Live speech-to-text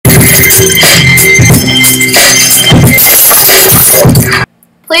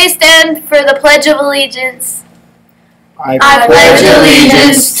Please stand for the Pledge of Allegiance. I pledge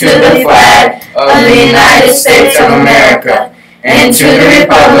allegiance to the flag of the United States of America and to the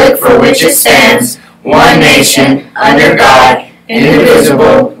republic for which it stands, one nation, under God,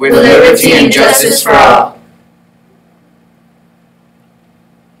 indivisible, with liberty and justice for all.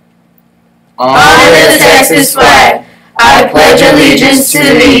 Honor the Texas flag. I pledge allegiance to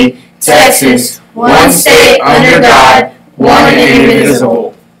thee, Texas, one state under God, one and indivisible.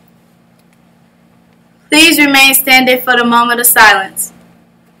 Please remain standing for the moment of silence.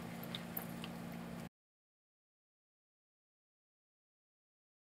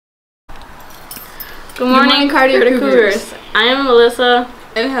 Good morning, Cardiac Cougars. I am Melissa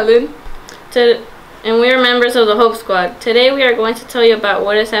and Helen, and we are members of the Hope Squad. Today we are going to tell you about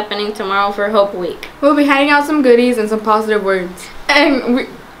what is happening tomorrow for Hope Week. We'll be handing out some goodies and some positive words, and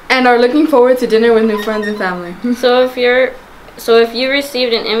are looking forward to dinner with new friends and family. So if you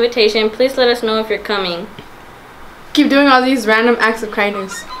received an invitation, please let us know if you're coming. Keep doing all these random acts of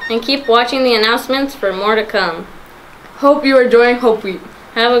kindness. And keep watching the announcements for more to come. Hope you are enjoying Hope Week.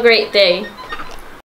 Have a great day.